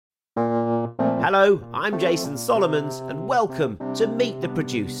Hello, I'm Jason Solomons and welcome to Meet the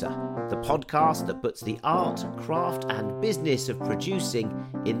Producer, the podcast that puts the art, craft and business of producing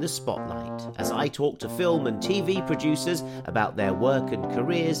in the spotlight as I talk to film and TV producers about their work and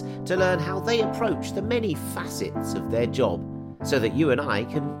careers to learn how they approach the many facets of their job so that you and I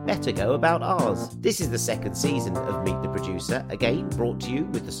can better go about ours. This is the second season of Meet the Producer, again brought to you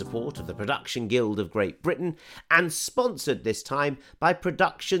with the support of the Production Guild of Great Britain and sponsored this time by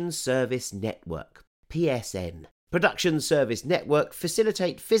Production Service Network, PSN. Production Service Network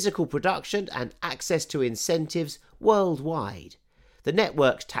facilitate physical production and access to incentives worldwide. The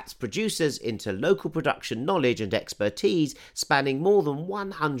network taps producers into local production knowledge and expertise spanning more than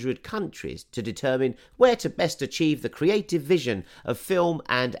 100 countries to determine where to best achieve the creative vision of film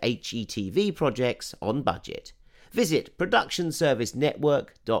and HETV projects on budget. Visit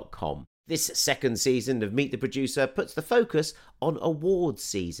productionservicenetwork.com. This second season of Meet the Producer puts the focus on awards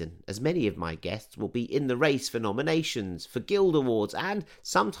season, as many of my guests will be in the race for nominations, for Guild Awards, and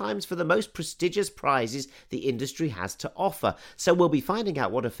sometimes for the most prestigious prizes the industry has to offer. So we'll be finding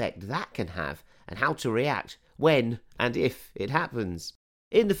out what effect that can have and how to react when and if it happens.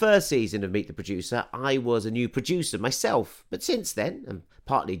 In the first season of Meet the Producer, I was a new producer myself, but since then, and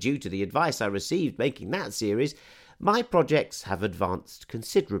partly due to the advice I received making that series, my projects have advanced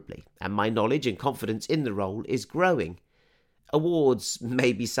considerably, and my knowledge and confidence in the role is growing. Awards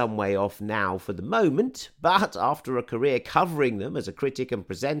may be some way off now for the moment, but after a career covering them as a critic and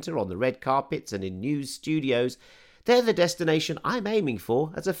presenter on the red carpets and in news studios, they're the destination I'm aiming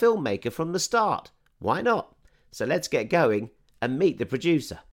for as a filmmaker from the start. Why not? So let's get going and meet the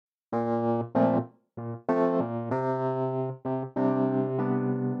producer.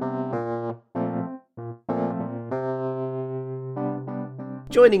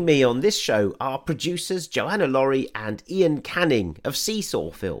 Joining me on this show are producers Joanna, Laurie and Iain Canning of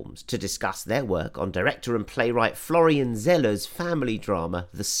Seesaw Films to discuss their work on director and playwright Florian Zeller's family drama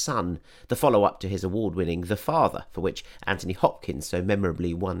The Son, the follow-up to his award-winning The Father, for which Anthony Hopkins so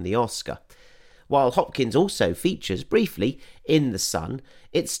memorably won the Oscar. While Hopkins also features briefly in The Son,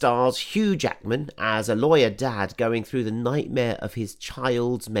 it stars Hugh Jackman as a lawyer dad going through the nightmare of his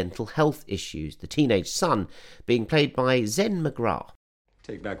child's mental health issues, the teenage son being played by Zen McGrath.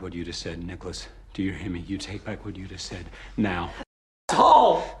 Take back what you just said, Nicholas. Do you hear me? You take back what you just said. Now.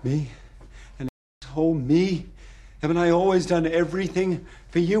 Asshole! Me? An asshole? Me? Haven't I always done everything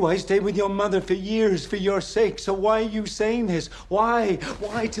for you? I stayed with your mother for years for your sake. So why are you saying this? Why?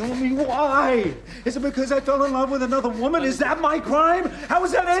 Why? Tell me why. Is it because I fell in love with another woman? Is that my crime? How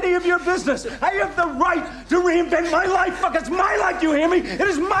is that any of your business? I have the right to reinvent my life. Fuck, it's my life, do you hear me? It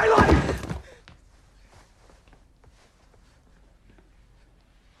is my life!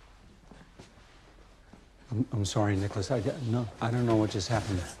 I'm sorry, Nicholas. I don't know what just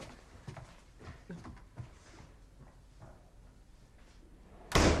happened.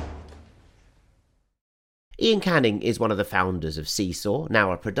 Iain Canning is one of the founders of Seesaw,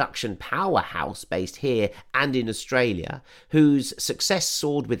 now a production powerhouse based here and in Australia, whose success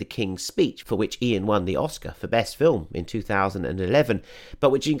soared with The King's Speech, for which Iain won the Oscar for Best Film in 2011, but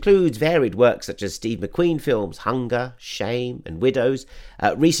which includes varied works such as Steve McQueen films Hunger, Shame and Widows,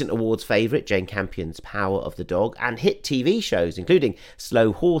 recent awards favourite Jane Campion's Power of the Dog, and hit TV shows including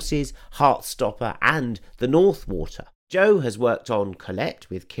Slow Horses, Heartstopper and The North Water. Joe has worked on Colette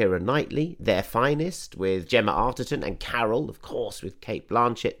with Keira Knightley, Their Finest with Gemma Arterton and Carol, of course, with Cate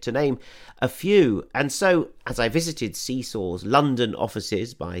Blanchett, to name a few. And so, as I visited Seesaw's London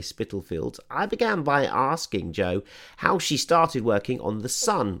offices by Spitalfields, I began by asking Joe how she started working on The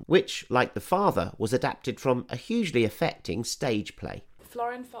Son, which, like The Father, was adapted from a hugely affecting stage play.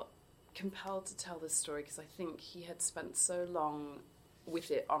 Florian felt compelled to tell this story because I think he had spent so long with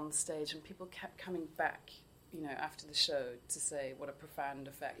it on stage and people kept coming back, you know, after the show to say what a profound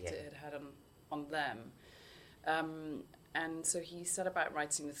effect it had on them. And so he set about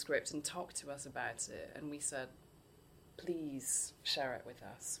writing the script and talked to us about it. And we said, please share it with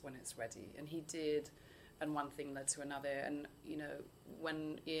us when it's ready. And he did. And one thing led to another. And, you know,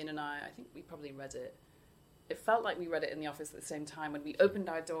 when Iain and I think we probably read it. It felt like we read it in the office at the same time when we opened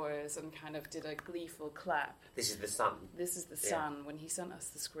our doors and kind of did a gleeful clap. This is The Son. This is The Son. When he sent us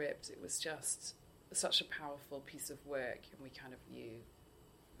the script, it was just such a powerful piece of work, and we kind of knew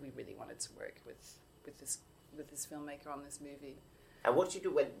we really wanted to work with this filmmaker on this movie. And what do you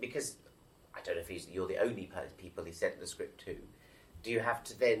do when, because I don't know if you're the only people he sent the script to, do you have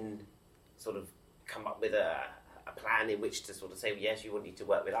to then sort of come up with a plan in which to sort of say, well, yes, you need to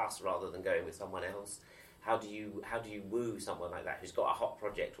work with us rather than going with someone else? How do you woo someone like that who's got a hot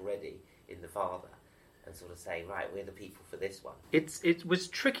project already in The Father and sort of say, right, we're the people for this one? It was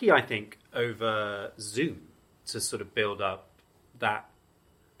tricky, I think, over Zoom to sort of build up that,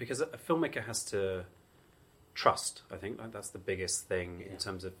 because a filmmaker has to trust. I think that's the biggest thing in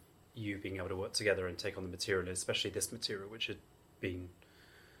terms of you being able to work together and take on the material, especially this material, which had been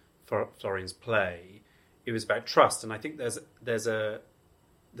Florian's play. It was about trust, and I think there's a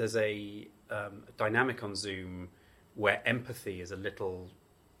dynamic on Zoom where empathy is a little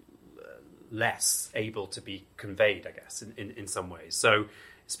less able to be conveyed, I guess, in some ways. So,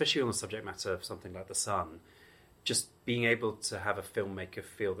 especially on the subject matter of something like the sun, just being able to have a filmmaker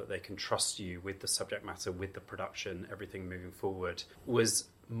feel that they can trust you with the subject matter, with the production, everything moving forward, was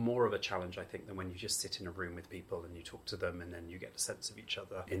more of a challenge, I think, than when you just sit in a room with people and you talk to them and then you get a sense of each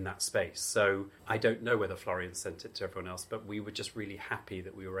other in that space. So I don't know whether Florian sent it to everyone else, but we were just really happy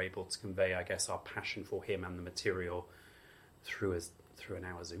that we were able to convey, I guess, our passion for him and the material through an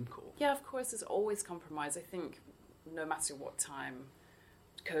hour Zoom call. Yeah, of course, there's always compromise. I think no matter what time,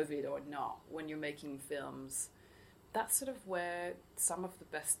 COVID or not, when you're making films, that's sort of where some of the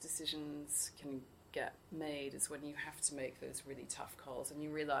best decisions can get made, is when you have to make those really tough calls and you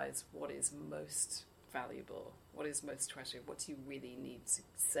realise what is most valuable, what is most treasured, what do you really need to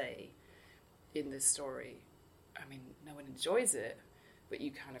say in this story. I mean, no one enjoys it, but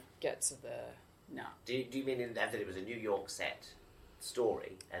you kind of get to the no. Do you mean that it was a New York set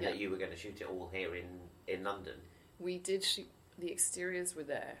story and that you were going to shoot it all here in London? We did shoot, the exteriors were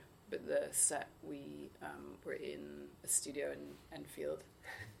there, but the set we were in a studio in Enfield.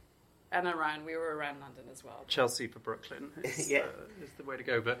 And we were around London as well. Chelsea for Brooklyn is the way to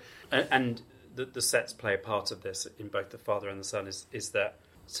go. But and the sets play a part of this in both The Father and the Son, is that,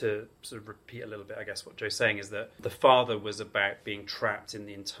 to sort of repeat a little bit, I guess, what Joe's saying, is that The Father was about being trapped in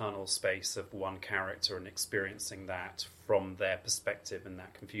the internal space of one character and experiencing that from their perspective and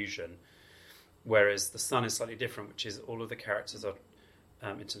that confusion. Whereas The Son is slightly different, which is all of the characters are,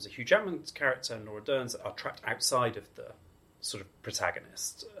 in terms of Hugh Jackman's character and Laura Dern's, are trapped outside of the sort of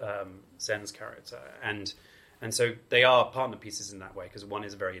protagonist, Zen's character, and so they are partner pieces in that way, because one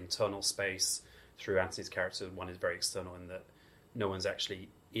is a very internal space through Anthony's character, one is very external in that no one's actually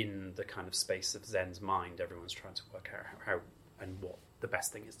in the kind of space of Zen's mind. Everyone's trying to work out how and what the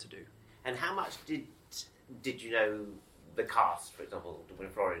best thing is to do. And how much did you know the cast, for example, when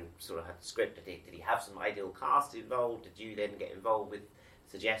Florian sort of had the script? Did he have some ideal cast involved? Did you then get involved with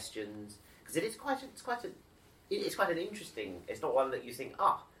suggestions? Because it's quite an interesting. It's not one that you think,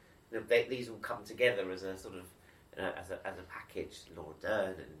 these all come together as a sort of as a package. Laura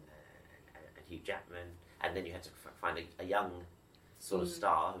Dern and Hugh Jackman, and then you had to find a young sort of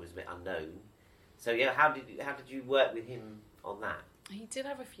star who was a bit unknown. So yeah, how did you work with him on that? He did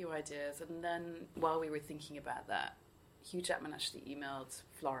have a few ideas, and then while we were thinking about that, Hugh Jackman actually emailed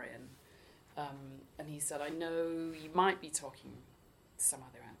Florian, and he said, "I know you might be talking to some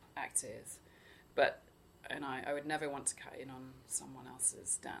other actors, but." And I would never want to cut in on someone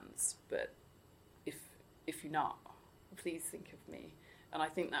else's dance, but if you're not, please think of me. And I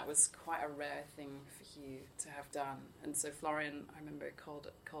think that was quite a rare thing for Hugh to have done. And so Florian, I remember,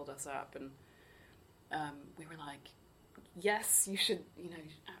 called us up, and we were like, yes, you should,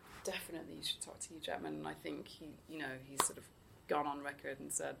 definitely you should talk to Hugh Jackman. And I think he's sort of gone on record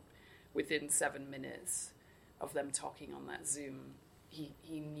and said within 7 minutes of them talking on that Zoom,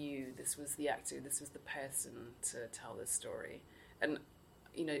 he knew this was the actor, this was the person to tell this story. And,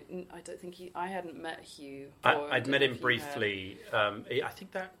 I don't think I hadn't met Hugh. I'd met him briefly. I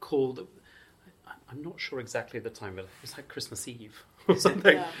think that call, I'm not sure exactly the time, but it was like Christmas Eve or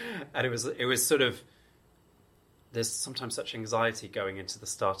something. Yeah. And it was sort of, there's sometimes such anxiety going into the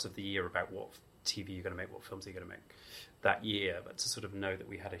start of the year about what TV you're going to make, what films you're going to make that year, but to sort of know that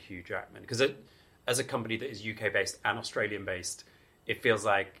we had a Hugh Jackman. Because as a company that is UK-based and Australian-based, it feels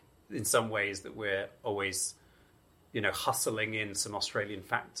like in some ways that we're always, hustling in some Australian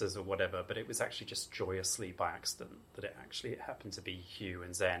factors or whatever, but it was actually just joyously by accident that it happened to be Hugh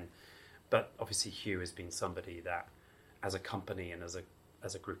and Zen. But obviously Hugh has been somebody that, as a company and as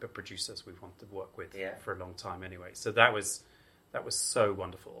a group of producers, we've wanted to work with for a long time anyway. So that was so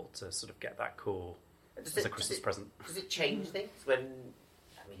wonderful to sort of get that call as a Christmas present. Does it change things when,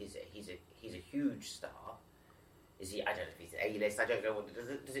 he's a huge star? Is he? I don't know if he's A-list. I don't know.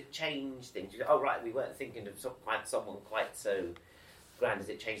 Does it change things? Oh, right, we weren't thinking of someone quite so grand. Does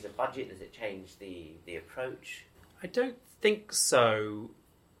it change the budget? Does it change the approach? I don't think so.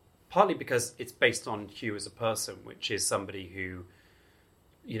 Partly because it's based on Hugh as a person, which is somebody who,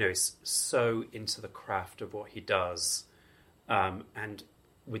 is so into the craft of what he does, and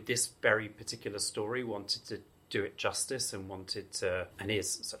with this very particular story, wanted to do it justice and wanted to, and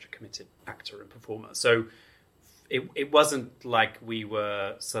is such a committed actor and performer. So it wasn't like we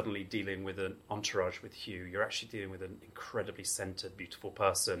were suddenly dealing with an entourage with Hugh. You're actually dealing with an incredibly centred, beautiful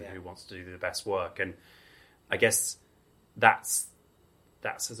person who wants to do the best work. And I guess that's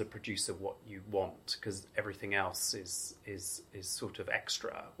as a producer what you want, because everything else is sort of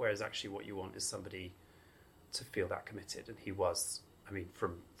extra, whereas actually what you want is somebody to feel that committed, and he was. I mean,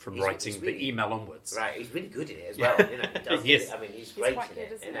 from writing really, the email onwards, right? He's really good in it as well. You know, he does. Yes. I mean, he's great quite in good,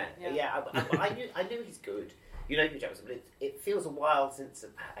 it. isn't You know? it? Yeah, I knew he's good. You know, Jackson, but it feels a while since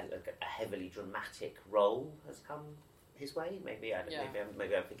a heavily dramatic role has come his way. Maybe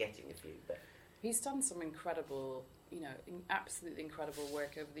maybe I'm forgetting a few, but he's done some incredible, absolutely incredible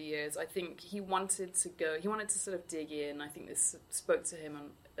work over the years. I think he wanted to sort of dig in. I think this spoke to him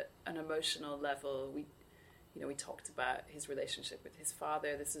on an emotional level. We talked about his relationship with his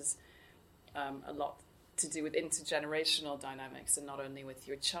father. This is a lot to do with intergenerational dynamics, and not only with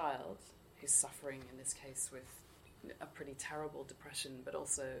your child, who's suffering, in this case, with a pretty terrible depression, but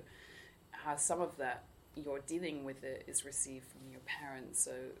also how some of that you're dealing with it is received from your parents.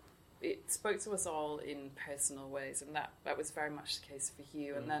 So it spoke to us all in personal ways, and that was very much the case for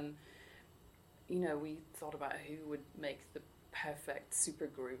Hugh. And then, we thought about who would make the perfect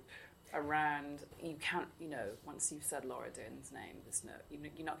supergroup around. You can't, once you've said Laura Dern's name,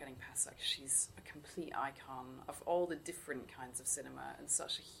 you're not getting past that. She's a complete icon of all the different kinds of cinema, and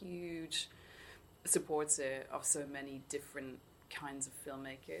such a huge supporter of so many different kinds of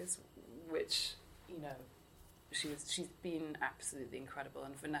filmmakers, which, she's been absolutely incredible.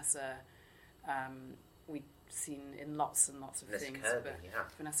 And Vanessa, we've seen in lots and lots of things.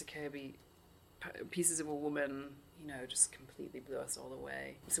 Vanessa Kirby, Pieces of a Woman, just completely blew us all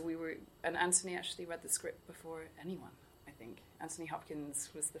away. So and Anthony actually read the script before anyone, I think. Anthony Hopkins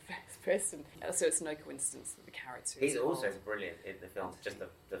was the first person. So it's no coincidence that the character He's also brilliant in the film. Just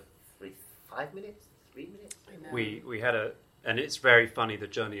the 3 minutes. We had and it's very funny, the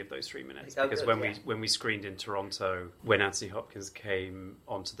journey of those 3 minutes, because when we screened in Toronto, when Anthony Hopkins came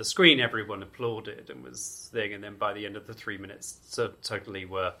onto the screen, everyone applauded and was thing, and then by the end of the 3 minutes, totally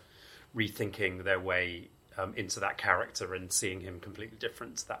were rethinking their way into that character and seeing him completely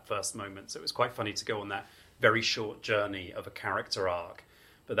different to that first moment. So it was quite funny to go on that very short journey of a character arc,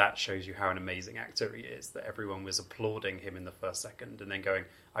 but that shows you how an amazing actor he is, that everyone was applauding him in the first second and then going,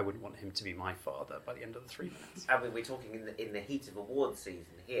 I wouldn't want him to be my father by the end of the 3 minutes. I mean, we're talking in the heat of awards season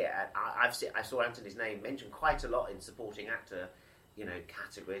here. I saw Anthony's name mentioned quite a lot in supporting actor,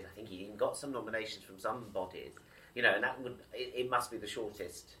 categories. I think he even got some nominations from some bodies, and it must be the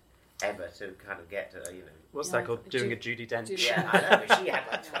shortest ever to kind of get to, What's that called? Doing a Judi Dench? Yeah, I know, but she had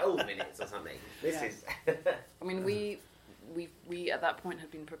like 12 minutes or something. This is... I mean, we at that point had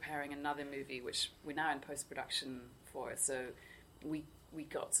been preparing another movie, which we're now in post-production for, so we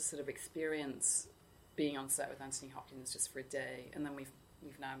got to sort of experience being on set with Anthony Hopkins just for a day, and then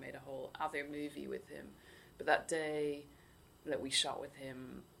we've now made a whole other movie with him. But that day that we shot with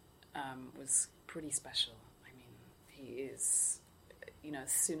him was pretty special. I mean, he is...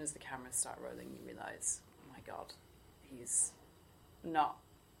 as soon as the cameras start rolling, you realise, oh my God, he's not,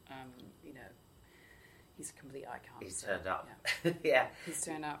 he's a complete icon. He's turned up. Yeah. Yeah. He's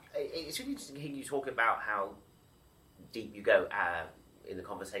turned up. It's really interesting hearing you talk about how deep you go in the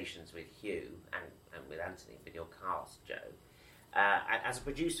conversations with Hugh and with Anthony, with your cast, Joe. As a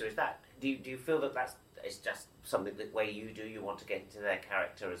producer, do you feel that it's just something that way you do? You want to get into their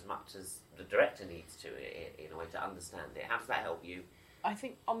character as much as the director needs to, in a way to understand it. How does that help you? I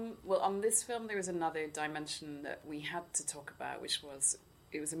think on this film there was another dimension that we had to talk about, which was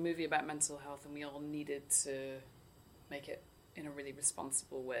it was a movie about mental health, and we all needed to make it in a really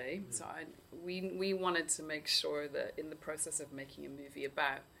responsible way. Mm. So we wanted to make sure that in the process of making a movie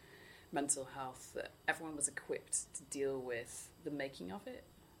about mental health, that everyone was equipped to deal with the making of it,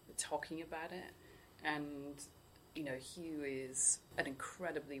 the talking about it, and Hugh is an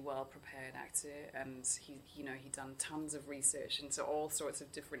incredibly well-prepared actor, and he'd done tons of research into all sorts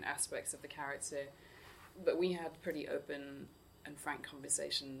of different aspects of the character. But we had pretty open and frank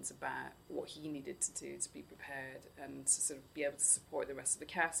conversations about what he needed to do to be prepared and to sort of be able to support the rest of the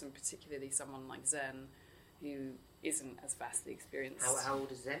cast, and particularly someone like Zen, who isn't as vastly experienced. How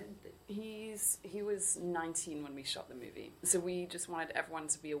old is Zen? He was 19 when we shot the movie. So we just wanted everyone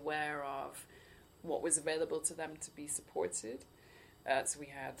to be aware of what was available to them to be supported. So we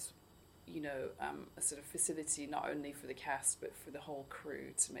had, a sort of facility not only for the cast but for the whole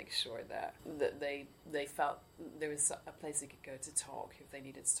crew to make sure that they felt there was a place they could go to talk if they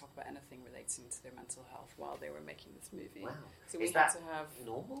needed to talk about anything relating to their mental health while they were making this movie. Wow. So we is had that to have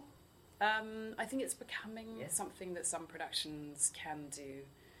normal? I think it's becoming something that some productions can do.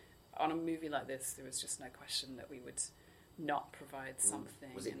 On a movie like this, there was just no question that we would not provide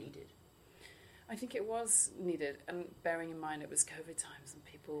something. Was it needed? I think it was needed, and bearing in mind it was COVID times and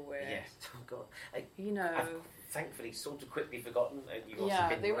people were... Yes, oh God. I've thankfully sort of quickly forgotten. You also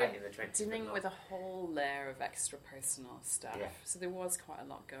been right in the trenches. Dealing with a whole layer of extra personal stuff. Yeah. So there was quite a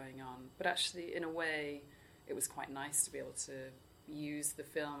lot going on. But actually, in a way, it was quite nice to be able to use the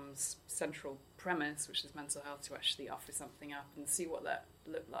film's central premise, which is mental health, to actually offer something up and see what that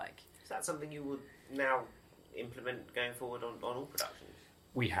looked like. Is that something you would now implement going forward on all productions?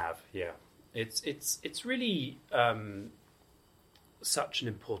 We have, yeah. It's really such an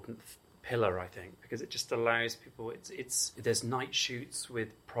important pillar, I think, because it just allows people. There's night shoots with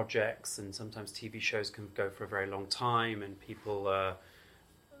projects, and sometimes TV shows can go for a very long time, and people are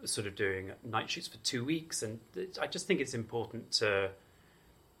sort of doing night shoots for 2 weeks. And I just think it's important to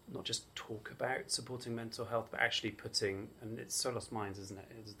not just talk about supporting mental health, but actually putting. And it's Solace Minds, isn't it?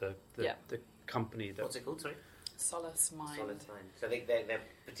 It's the company that. What's it called? Sorry. Solace Mind. Solace Mind. So they're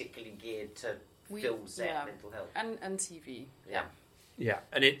particularly geared to film set mental health. And TV. Yeah. Yeah,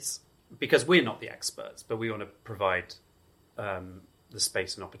 and it's because we're not the experts, but we want to provide the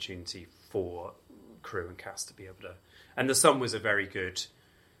space and opportunity for crew and cast to be able to... And The Sun was a very good,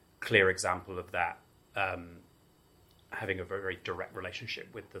 clear example of that, having a very direct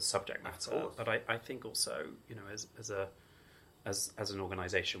relationship with the subject matter. But I think also, as an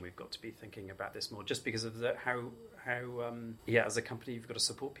organisation, we've got to be thinking about this more, just because of how as a company, you've got to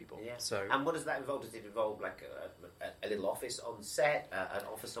support people. Yeah. So, and what does that involve? Does it involve like a little office on set, an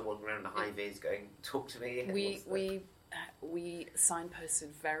officer walking around the high vis going, "Talk to me"? We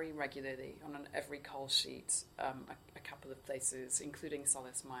signposted very regularly on every call sheet a couple of places, including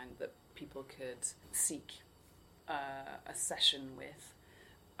Solace Mind, that people could seek a session with.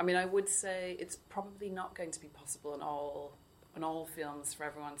 I mean, I would say it's probably not going to be possible on all films for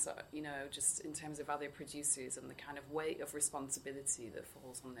everyone. So, just in terms of other producers and the kind of weight of responsibility that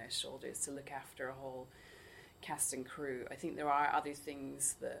falls on their shoulders to look after a whole cast and crew. I think there are other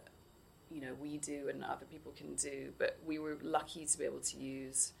things that, we do and other people can do, but we were lucky to be able to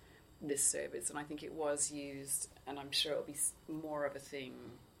use this service, and I think it was used, and I'm sure it'll be more of a thing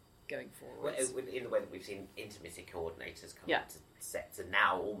going forward. Well, in the way that we've seen intimacy coordinators come to sets, and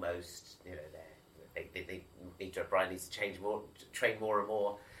now almost, they need to, Brian needs to train more and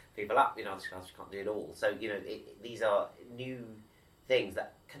more people up. Others can't do it all. So these are new things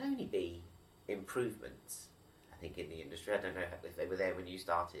that can only be improvements. I think in the industry, I don't know if they were there when you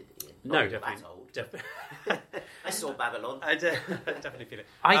started, Iain. No, definitely. I saw Babylon. I definitely feel it.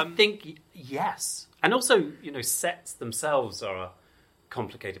 I think yes, and also sets themselves are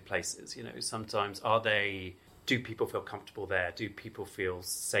complicated places. Sometimes do people feel comfortable there? Do people feel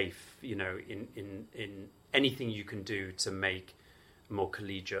safe? In anything you can do to make a more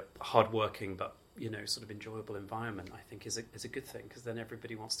collegiate, hardworking, but sort of enjoyable environment, I think is a good thing, because then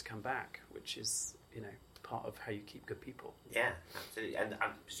everybody wants to come back, which is part of how you keep good people. Yeah, absolutely. And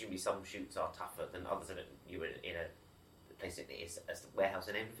presumably some shoots are tougher than others. You were in a place that is a warehouse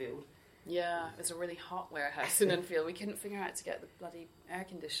in Enfield. Yeah, it was a really hot warehouse in Enfield. We couldn't figure out to get the bloody air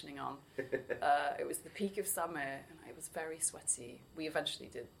conditioning on. It was the peak of summer, and it was very sweaty. We eventually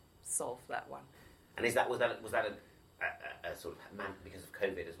did solve that one. And was that a sort of because of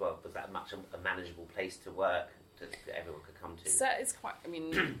COVID as well? Was that much a manageable place to work that everyone could come to? Set is quite. I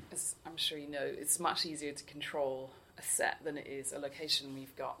mean, as I'm sure you know, it's much easier to control a set than it is a location.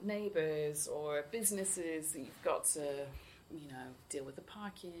 We've got neighbours or businesses that you've got to, deal with the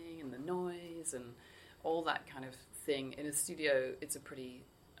parking and the noise and all that kind of thing. In a studio, it's a pretty,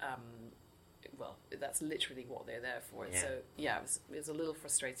 that's literally what they're there for. Yeah. So, it was a little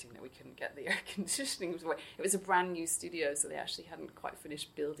frustrating that we couldn't get the air conditioning. It was a brand new studio, so they actually hadn't quite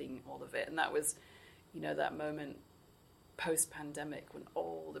finished building all of it. And that was, that moment post-pandemic when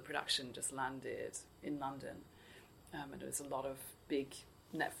all the production just landed in London. And there was a lot of big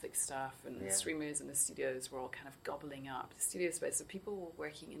Netflix stuff, and the streamers and the studios were all kind of gobbling up the studio space. So people were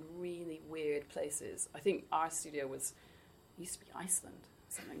working in really weird places. I think our studio used to be Iceland,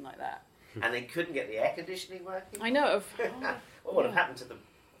 something like that. And they couldn't get the air conditioning working? I know. What would have happened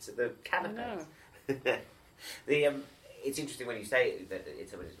to the canapes? It's interesting when you say that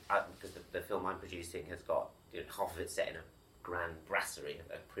because the film I'm producing has got half of it set in a grand brasserie,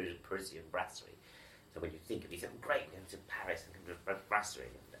 a Parisian brasserie. So when you think of it, you think, great, we go to Paris and come to a brasserie.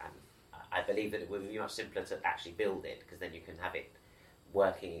 And I believe that it would be much simpler to actually build it, because then you can have it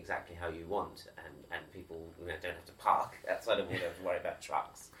working exactly how you want, and people don't have to park outside, and we don't have to worry about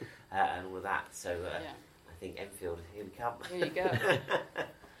trucks and all of that. So I think Enfield, here we come. There you go.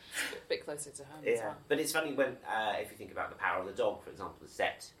 It's a bit closer to home as well. But it's funny when, if you think about The Power of the Dog, for example, the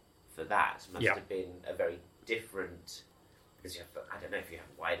set for that must have been a very different, because you have, I don't know if you have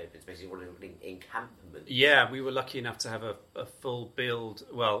wide open spaces, you want an encampment. Yeah, we were lucky enough to have a full build,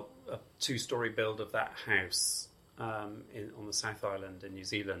 well, a 2-story build of that house on the South Island in New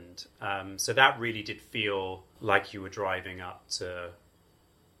Zealand. So that really did feel like you were driving up to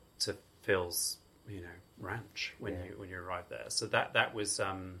Phil's, ranch when you arrived there. So that was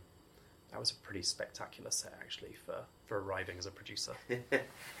a pretty spectacular set actually for arriving as a producer.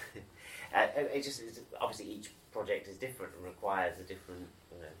 It just obviously each project is different and requires a different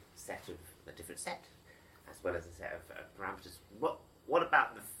set as well as a set of parameters. What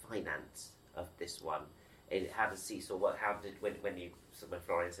about the finance of this one? How does Seesaw work? How did when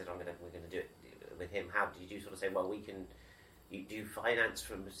Florian said we're going to do it with him? How did you sort of say, well, you do finance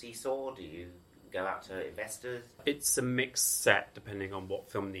from Seesaw? Do you go out to investors? It's a mixed set depending on what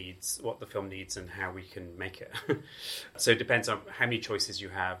the film needs and how we can make it. So it depends on how many choices you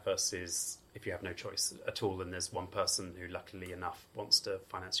have versus if you have no choice at all and there's one person who luckily enough wants to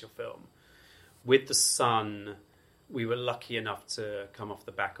finance your film. With The Son, we were lucky enough to come off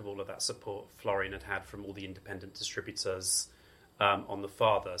the back of all of that support Florian had from all the independent distributors on The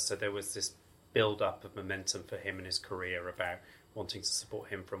Father. So there was this build-up of momentum for him in his career about wanting to support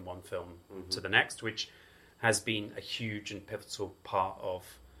him from one film to the next, which has been a huge and pivotal part of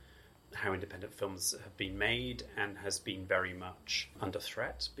how independent films have been made and has been very much under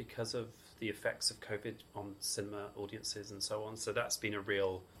threat because of the effects of COVID on cinema audiences and so on. So that's been a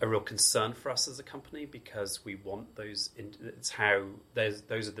real concern for us as a company because we want those. It's how those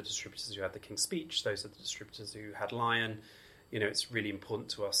are the distributors who had The King's Speech. Those are the distributors who had Lion. It's really important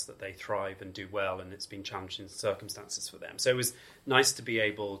to us that they thrive and do well, and it's been challenging circumstances for them. So it was nice to be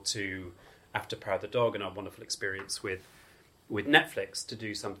able to, after Power of the Dog and our wonderful experience with Netflix, to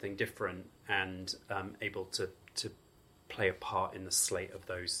do something different and able to play a part in the slate of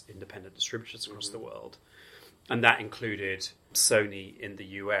those independent distributors across the world. And that included Sony in the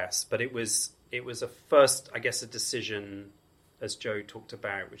US. But it was a first, I guess, a decision, as Joe talked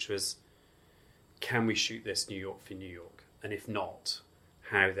about, which was, can we shoot this New York for New York? And if not,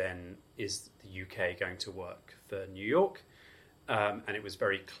 how then is the UK going to work for New York? And it was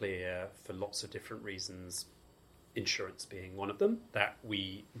very clear for lots of different reasons, insurance being one of them, that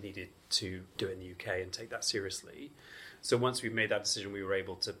we needed to do it in the UK and take that seriously. So once we made that decision, we were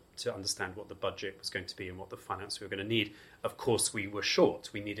able to understand what the budget was going to be and what the finance we were going to need. Of course, we were short.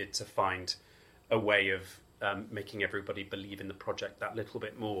 We needed to find a way of making everybody believe in the project that little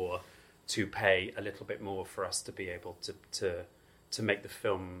bit more, to pay a little bit more for us to be able to make the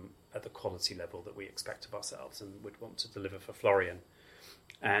film at the quality level that we expect of ourselves and would want to deliver for Florian.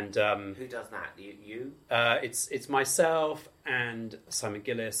 And who does that? You? It's myself and Simon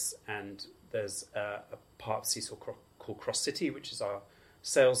Gillis, and there's a part of Seesaw called Cross City, which is our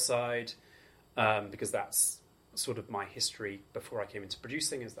sales side, because that's sort of my history before I came into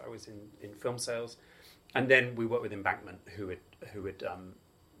producing, is that I was in film sales. And then we worked with Embankment, who had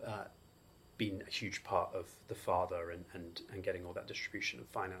been a huge part of The Father and getting all that distribution and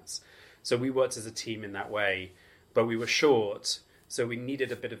finance. So we worked as a team in that way, but we were short, so we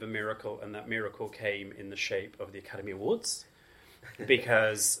needed a bit of a miracle, and that miracle came in the shape of the Academy Awards,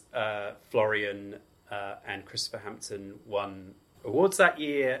 because Florian and Christopher Hampton won awards that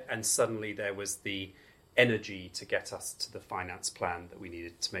year, and suddenly there was the energy to get us to the finance plan that we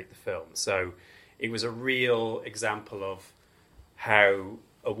needed to make the film. So it was a real example of how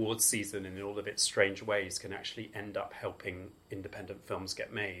awards season, in all of its strange ways, can actually end up helping independent films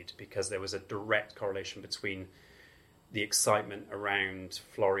get made, because there was a direct correlation between the excitement around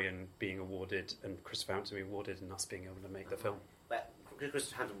Florian being awarded and Christopher Hampton being awarded and us being able to make the film. But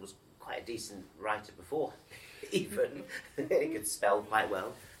Christopher Hampton was quite a decent writer before, even. He could spell quite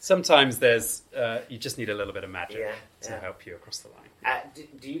well. Sometimes there's you just need a little bit of magic to help you across the line.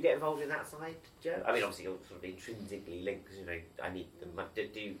 Do you get involved in that side, Joe? I mean, obviously you're sort of intrinsically linked because I need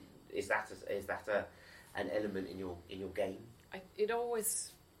them. Is that an element in your game? It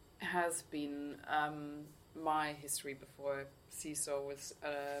always has been. My history before Seesaw was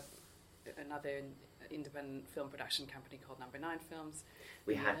another independent film production company called Number 9 Films.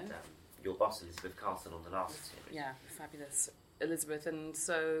 We had your boss Elizabeth Carlson on the last series. Yeah, fabulous Elizabeth, and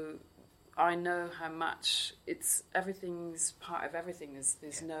so I know how much everything's part of everything.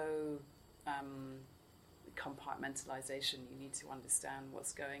 There's no compartmentalization. You need to understand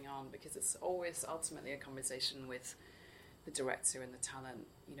what's going on, because it's always ultimately a conversation with the director and the talent,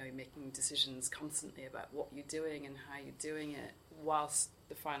 making decisions constantly about what you're doing and how you're doing it whilst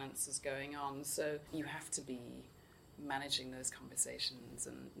the finance is going on. So you have to be managing those conversations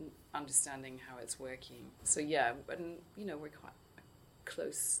and understanding how it's working. So yeah, and we're quite a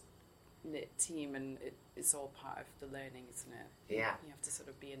close-knit team, and it's all part of the learning, isn't it? Yeah. You have to sort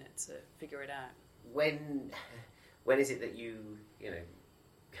of be in it to figure it out. When is it that you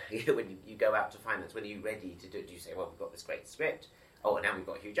when you go out to finance, when are you ready to do it? Do you say, well, we've got this great script, oh, and now we've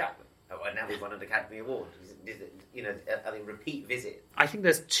got Hugh Jackman, oh, and now we've won an Academy Award? Are they repeat visit? I think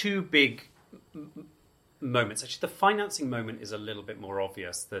there's two big moments. Actually, the financing moment is a little bit more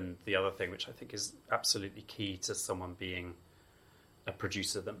obvious than the other thing, which I think is absolutely key to someone being a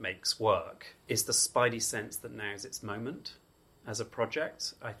producer that makes work, is the spidey sense that now is its moment as a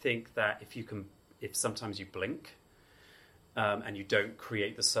project. I think that if sometimes you blink, and you don't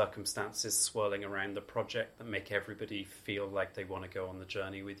create the circumstances swirling around the project that make everybody feel like they want to go on the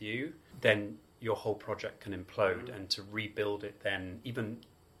journey with you, then your whole project can implode. And to rebuild it then, even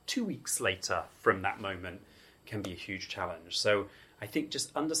 2 weeks later from that moment, can be a huge challenge. So I think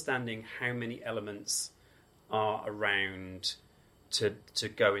just understanding how many elements are around to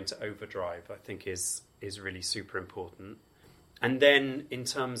go into overdrive, I think is really super important. And then in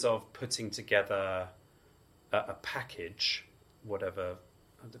terms of putting together a package, whatever,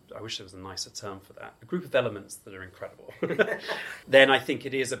 I wish there was a nicer term for that, a group of elements that are incredible, then I think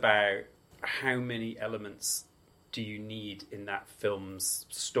it is about how many elements do you need in that film's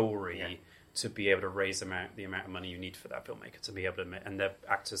story to be able to raise the amount of money you need for that filmmaker to be able to make, and their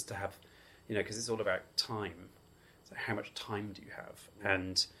actors to have, because it's all about time. So how much time do you have?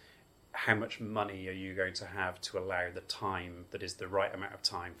 And how much money are you going to have to allow the time that is the right amount of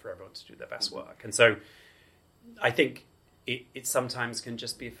time for everyone to do their best work? And so I think it sometimes can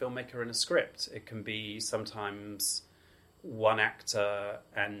just be a filmmaker and a script. It can be sometimes one actor,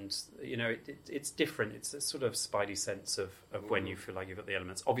 and it's different. It's a sort of spidey sense of when you feel like you've got the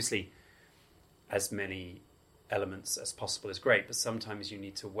elements. Obviously, as many elements as possible is great, but sometimes you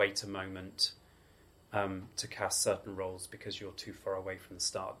need to wait a moment to cast certain roles because you're too far away from the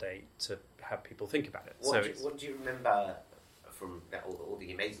start date to have people think about it. What do you remember from all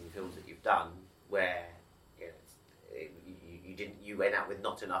the amazing films that you've done where you went out with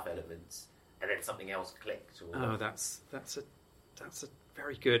not enough elements and then something else clicked? Oh, that's a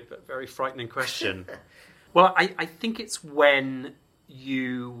very good but very frightening question. Well, I think it's when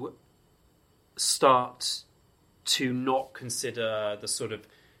you start to not consider the sort of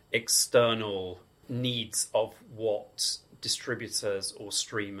external needs of what distributors or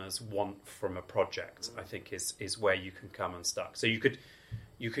streamers want from a project. I think is where you can come unstuck. So you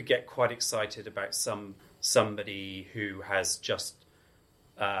could get quite excited about somebody who has just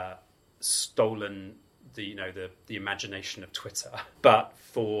stolen the imagination of Twitter, but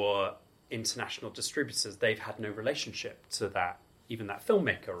for international distributors, they've had no relationship to that, even that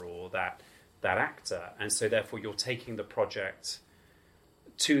filmmaker or that actor, and so therefore you're taking the project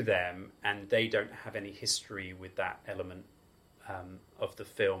to them, and they don't have any history with that element of the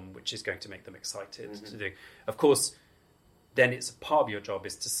film, which is going to make them excited to do. Of course, then it's part of your job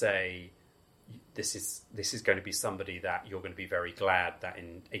is to say, this is going to be somebody that you're going to be very glad that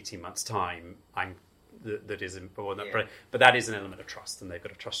in 18 months' time that is important. Yeah. But that is an element of trust, and they've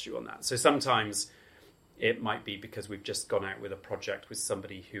got to trust you on that. So sometimes it might be because we've just gone out with a project with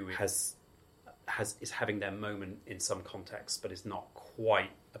somebody who is having their moment in some context, but is not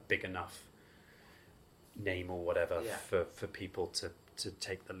quite a big enough name or whatever for people to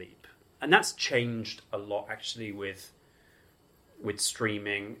take the leap. And that's changed a lot actually with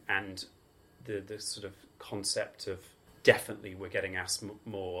streaming and the sort of concept of, definitely we're getting asked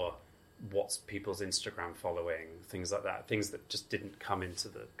more what's people's Instagram following, things like that, things that just didn't come into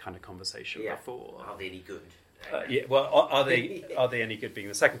the kind of conversation before. Are they any good? Are they any good being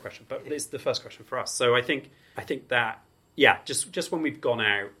the second question, but it's the first question for us. So I think that just when we've gone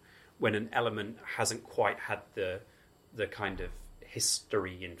out, when an element hasn't quite had the kind of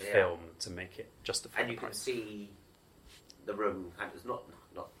history in film to make it justify, and you can see the room, and it's not,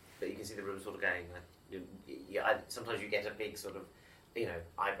 but you can see the room sort of going. Sometimes you get a big sort of,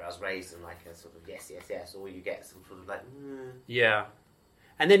 eyebrows raised and like a sort of yes, or you get some sort of like yeah.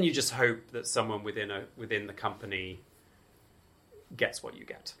 And then you just hope that someone within the company gets what you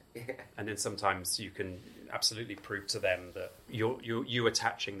get. Yeah. And then sometimes you can absolutely prove to them that you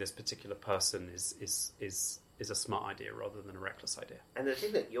attaching this particular person is a smart idea rather than a reckless idea. And the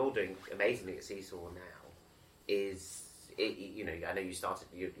thing that you're doing amazingly at Seesaw now is, I know you started,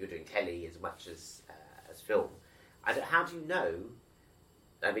 you're doing telly as much as film. How do you know?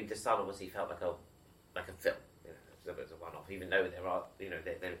 I mean, The Sun obviously felt like a film. It's a one-off, even though there are,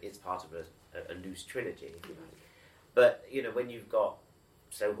 it's part of a loose trilogy, if you like. But when you've got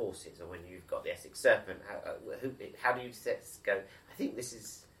Slow Horses, or when you've got the Essex Serpent? How do you go? I think this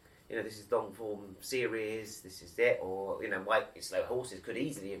is, this is long form series. This is it, or why Slow Horses could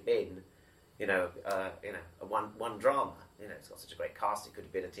easily have been, a one drama. It's got such a great cast. It could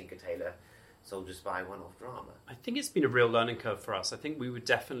have been a Tinker Tailor Soldier Spy one-off drama. I think it's been a real learning curve for us. I think we were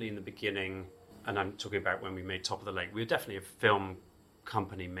definitely in the beginning, and I'm talking about when we made Top of the Lake, we were definitely a film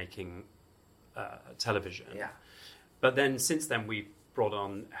company making television. Yeah. But then since then we've brought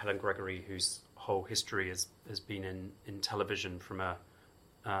on Helen Gregory, whose whole history has been in television from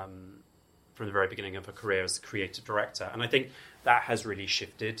the very beginning of her career as a creative director. And I think that has really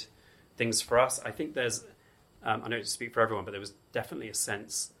shifted things for us. I think there's, I don't speak for everyone, but there was definitely a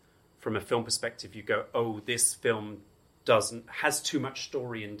sense from a film perspective, you go, oh, this film has too much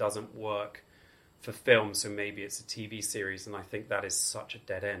story and doesn't work for film, so maybe it's a TV series. And I think that is such a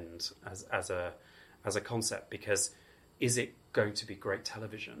dead end as a concept, because is it going to be great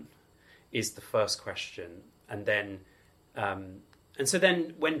television is the first question. And then and so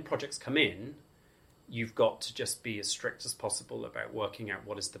then when projects come in, you've got to just be as strict as possible about working out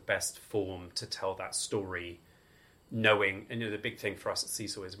what is the best form to tell that story, knowing, and the big thing for us at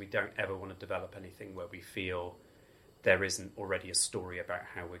Seesaw is we don't ever want to develop anything where we feel there isn't already a story about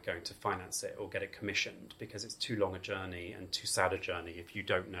how we're going to finance it or get it commissioned, because it's too long a journey and too sad a journey if you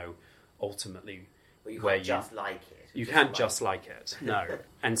don't know ultimately where you just like it. You can't just like it, no.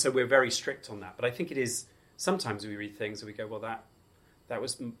 And so we're very strict on that. But I think it is, sometimes we read things and we go, well, that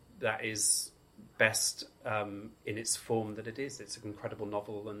is best in its form that it is. It's an incredible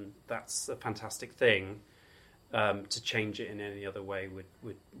novel, and that's a fantastic thing. To change it in any other way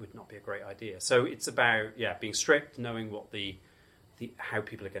would not be a great idea. So it's about being strict, knowing what the how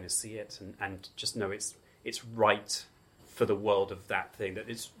people are going to see it, and just know it's right for the world of that thing, that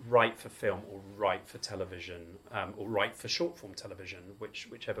it's right for film or right for television or right for short form television,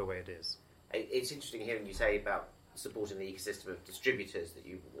 whichever way it is. It's interesting hearing you say about supporting the ecosystem of distributors that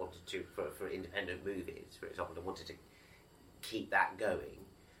you wanted to for independent movies, for example, and wanted to keep that going.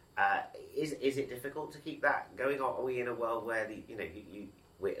 Is it difficult to keep that going? Or are we in a world where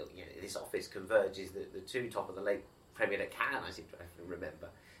this office converges the two Top of the Lake premiered at Cannes? I seem to remember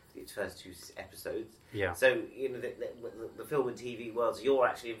its first two episodes. Yeah. So the film and TV worlds, you're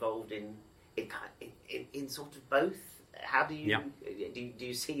actually involved in sort of both. How do you do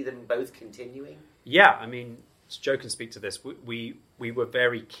you see them both continuing? Yeah, I mean, Joe can speak to this. We were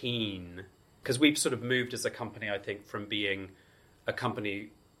very keen because we've sort of moved as a company, I think, from being a company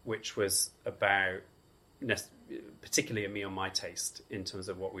which was about particularly a me on my taste in terms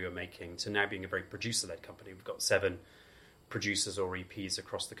of what we were making, to now being a very producer-led company. We've got 7 producers or EPs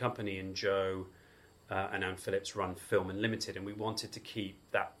across the company, and Joe and Anne Phillips run Film Unlimited, and we wanted to keep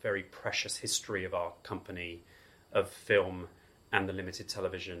that very precious history of our company of film and the limited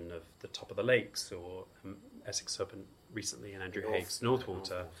television of the Top of the Lakes or Essex Serpent recently, and Andrew Haig's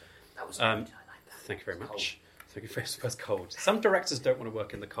Northwater. That was good. I like that. Thank you very much. Thank you for the cold. Some directors don't want to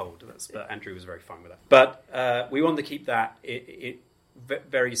work in the cold, but Andrew was very fine with that. But we wanted to keep that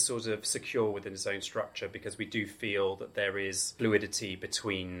very sort of secure within its own structure, because we do feel that there is fluidity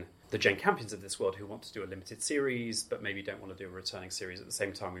between the Jane Campions of this world who want to do a limited series but maybe don't want to do a returning series. At the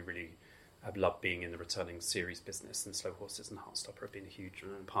same time, we really have loved being in the returning series business, and Slow Horses and Heartstopper have been a huge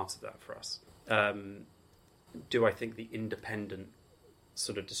part of that for us. Do I think the independent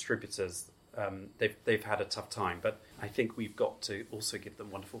sort of distributors, they've had a tough time, but I think we've got to also give them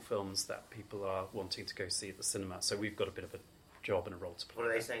wonderful films that people are wanting to go see at the cinema. So we've got a bit of a job and a role to play.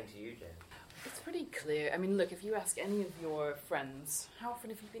 What are they saying to you, Jen? It's pretty clear. I mean, look, if you ask any of your friends, how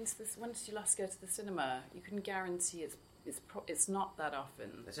often have you been to this? When did you last go to the cinema? You can guarantee it's not that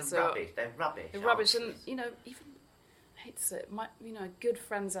often. Rubbish. They're rubbish. They're rubbish, and even I hate to say it, good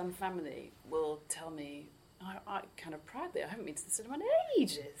friends and family will tell me, I kind of proudly, I haven't been to the cinema in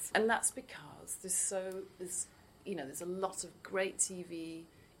ages, and that's because there's a lot of great TV.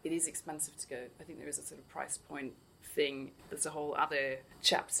 It is expensive to go. I think there is a sort of price point thing. There's a whole other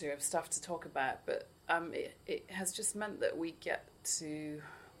chapter of stuff to talk about, but it has just meant that we get to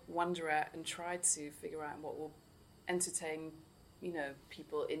wonder at and try to figure out what will entertain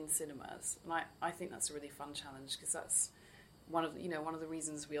people in cinemas, and I think that's a really fun challenge, because that's one of the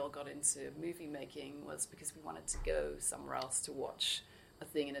reasons we all got into movie making was because we wanted to go somewhere else to watch a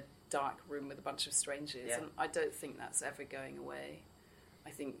thing in a dark room with a bunch of strangers, and I don't think that's ever going away. I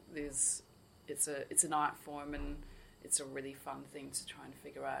think it's an art form, and it's a really fun thing to try and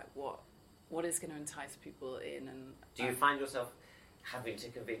figure out what is going to entice people in. And do you find yourself having to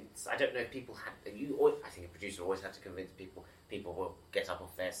convince. I don't know if people had. I think a producer always had to convince people. People will get up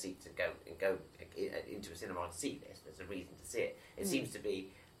off their seats and go into a cinema and see this. There's a reason to see it. It seems to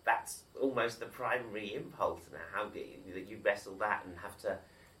be that's almost the primary impulse now. How do you wrestle that and have to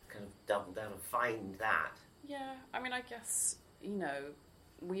kind of double down and find that? Yeah, I mean, I guess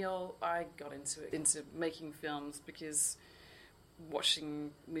I got into making films because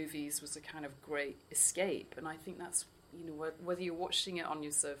watching movies was a kind of great escape, and I think that's whether you're watching it on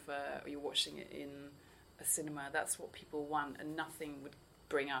your sofa or you're watching it in a cinema, that's what people want, and nothing would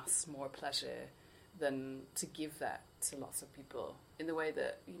bring us more pleasure than to give that to lots of people in the way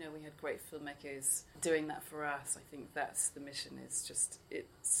that we had great filmmakers doing that for us. I think that's the mission. Is just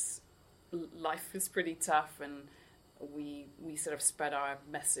life is pretty tough, and we sort of spread our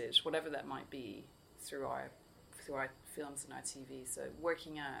message, whatever that might be, through our films and our TV. So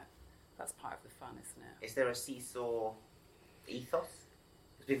working out, that's part of the fun, isn't it? Is there a seesaw ethos?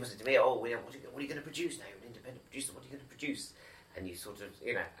 Because people say to me, "Oh, what are you going to produce now? You're an independent producer. What are you going to produce?" And you sort of,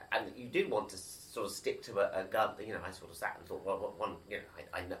 and you do want to sort of stick to a gun. I sort of sat and thought, well,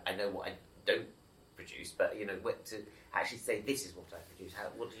 I know what I don't produce, but to actually say this is what I produce.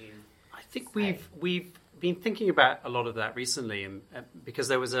 What do you? I think we've been thinking about a lot of that recently, and because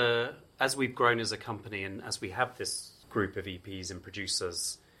there was as we've grown as a company, and as we have this group of EPs and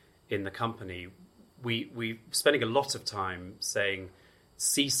producers in the company, we're spending a lot of time saying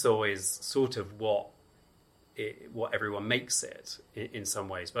seesaw is sort of what everyone makes it in some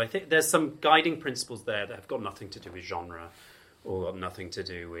ways. But I think there's some guiding principles there that have got nothing to do with genre or got nothing to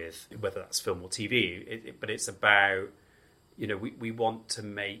do with whether that's film or TV. But it's about, we want to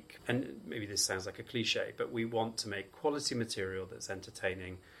make, and maybe this sounds like a cliche, but we want to make quality material that's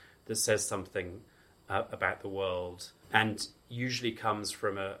entertaining, that says something about the world, and usually comes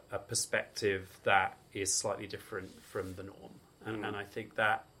from a perspective that is slightly different from the norm. And I think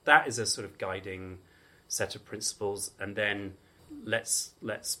that is a sort of guiding set of principles. And then let's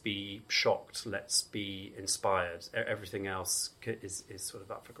be shocked, let's be inspired. Everything else is sort of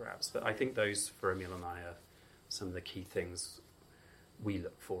up for grabs. But I think those, for Emil and I, are some of the key things we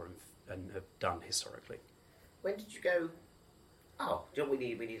look for and have done historically. When did you go, we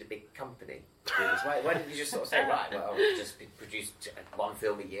need a big company to do this? Why didn't you just sort of say, right, well, I'll just produce one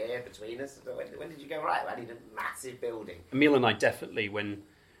film a year between us? When did you go, right, I need a massive building? Emil and I definitely,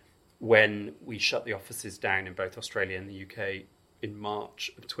 when we shut the offices down in both Australia and the UK in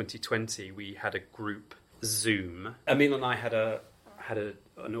March of 2020, we had a group Zoom. Emil and I had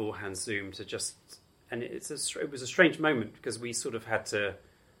an all-hands Zoom to just, and it was a strange moment because we sort of had to,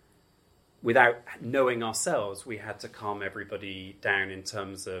 without knowing ourselves, we had to calm everybody down in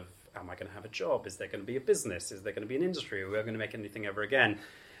terms of, am I going to have a job? Is there going to be a business? Is there going to be an industry? Are we going to make anything ever again?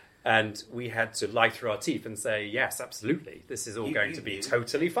 And we had to lie through our teeth and say, yes, absolutely, this is all going to be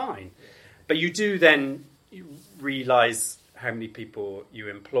totally fine. Yeah. But you do then realise how many people you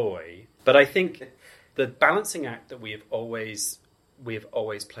employ. But I think the balancing act that we have always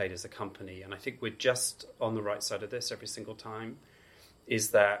played as a company, and I think we're just on the right side of this every single time, is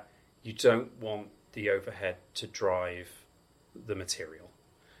that you don't want the overhead to drive the material.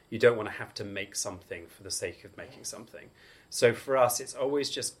 You don't want to have to make something for the sake of making something. So for us, it's always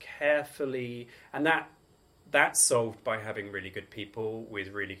just carefully, and that's solved by having really good people with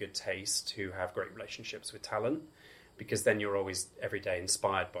really good taste who have great relationships with talent, because then you're always every day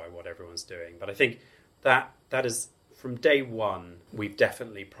inspired by what everyone's doing. But I think that is, from day one, we've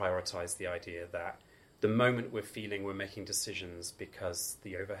definitely prioritized the idea that the moment we're feeling we're making decisions because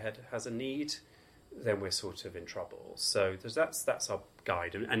the overhead has a need, then we're sort of in trouble. So that's our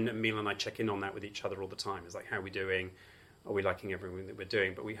guide. And Emil and I check in on that with each other all the time. It's like, how are we doing? Are we liking everything that we're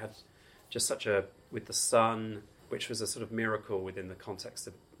doing? But we had just with The Sun, which was a sort of miracle within the context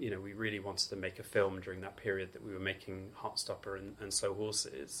of, we really wanted to make a film during that period that we were making Heartstopper and Slow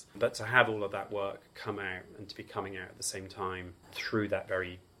Horses. But to have all of that work come out and to be coming out at the same time through that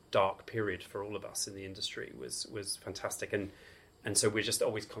very dark period for all of us in the industry was fantastic. And so we're just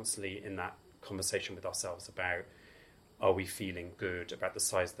always constantly in that conversation with ourselves about, are we feeling good about the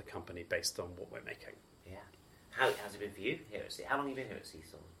size of the company based on what we're making? Yeah. How's it been for you here at Seesaw? How long have you been here at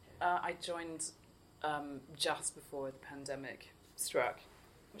Seesaw? I joined just before the pandemic struck,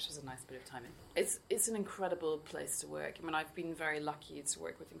 which was a nice bit of timing. It's an incredible place to work. I mean, I've been very lucky to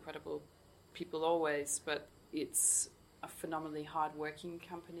work with incredible people always, but it's a phenomenally hard-working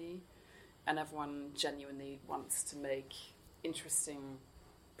company, and everyone genuinely wants to make interesting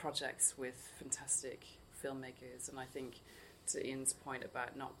projects with fantastic filmmakers. And I think, to Ian's point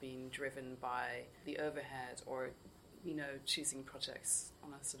about not being driven by the overhead or choosing projects on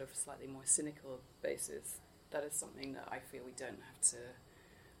a sort of slightly more cynical basis, that is something that I feel we don't have to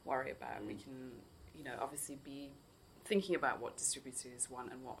worry about. We can, obviously be thinking about what distributors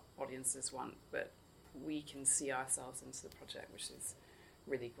want and what audiences want, but we can see ourselves into the project, which is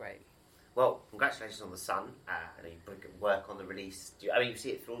really great. Well, congratulations on The Sun. I know you work on the release. You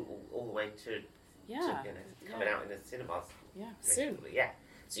see it through all the way to coming out in the cinemas. Yeah, soon. Yeah.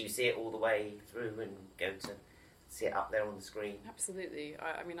 So you see it all the way through and go to see it up there on the screen. Absolutely.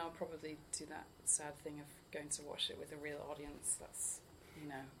 I'll probably do that sad thing of going to watch it with a real audience. That's,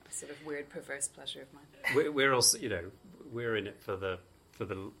 a sort of weird, perverse pleasure of mine. We're also, we're in it for the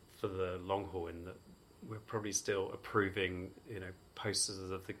long haul, in that we're probably still approving, posters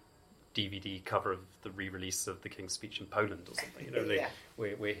of the DVD cover of the re-release of The King's Speech in Poland or something.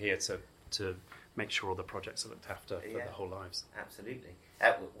 We're here to make sure all the projects are looked after for their whole lives. Absolutely.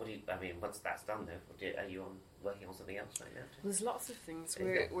 Once that's done, though, are you working on something else right now? There's lots of things.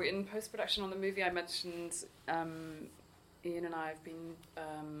 We're in post-production on the movie I mentioned. Iain and I have been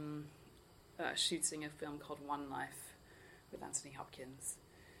shooting a film called One Life with Anthony Hopkins,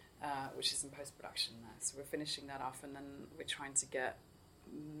 which is in post-production now. So we're finishing that off, and then we're trying to get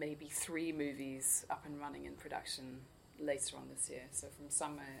maybe 3 movies up and running in production later on this year. So from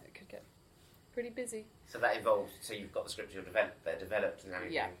summer it could get pretty busy. So that involves, you've got the scripts they're developed, and now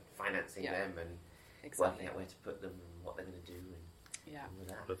you're financing them and working out where to put them and what they're going to do. And All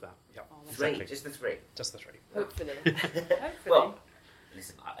of that. Yeah. Exactly. Just the 3. Just the 3. Hopefully. Well,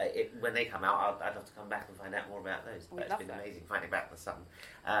 listen, when they come out, I'd love to come back and find out more about those. But it's been amazing finding back The Sun.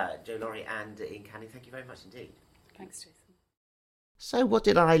 Jo, Laurie and Iain Canning, thank you very much indeed. Thanks, Jason. So what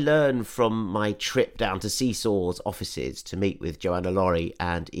did I learn from my trip down to Seesaw's offices to meet with Joanna Laurie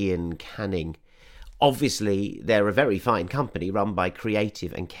and Iain Canning? Obviously, they're a very fine company run by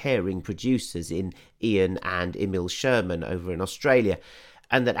creative and caring producers in Iain and Emil Sherman over in Australia.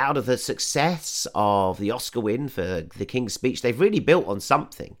 And that out of the success of the Oscar win for The King's Speech, they've really built on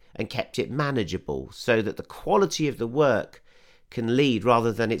something and kept it manageable so that the quality of the work can lead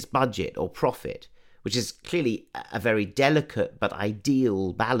rather than its budget or profit, which is clearly a very delicate but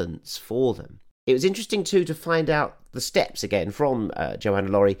ideal balance for them. It was interesting too to find out the steps again from Joanna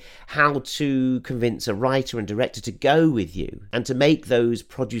Laurie, how to convince a writer and director to go with you and to make those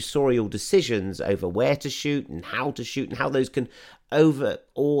producerial decisions over where to shoot and how those can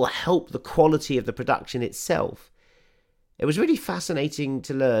overall help the quality of the production itself. It was really fascinating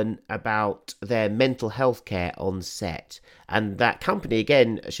to learn about their mental health care on set. And that company,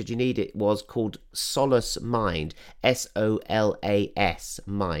 again, should you need it, was called Solace Mind, SOLAS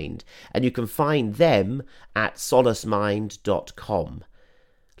Mind. And you can find them at solacemind.com.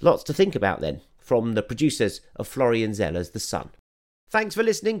 Lots to think about then, from the producers of Florian Zeller's The Sun. Thanks for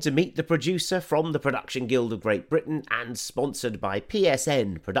listening to Meet the Producer from the Production Guild of Great Britain and sponsored by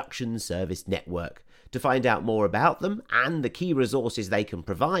PSN Production Service Network. To find out more about them and the key resources they can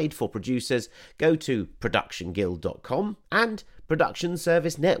provide for producers, go to productionguild.com and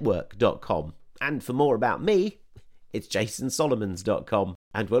productionservicenetwork.com. And for more about me, it's jasonsolomons.com.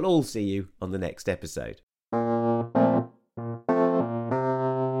 And we'll all see you on the next episode.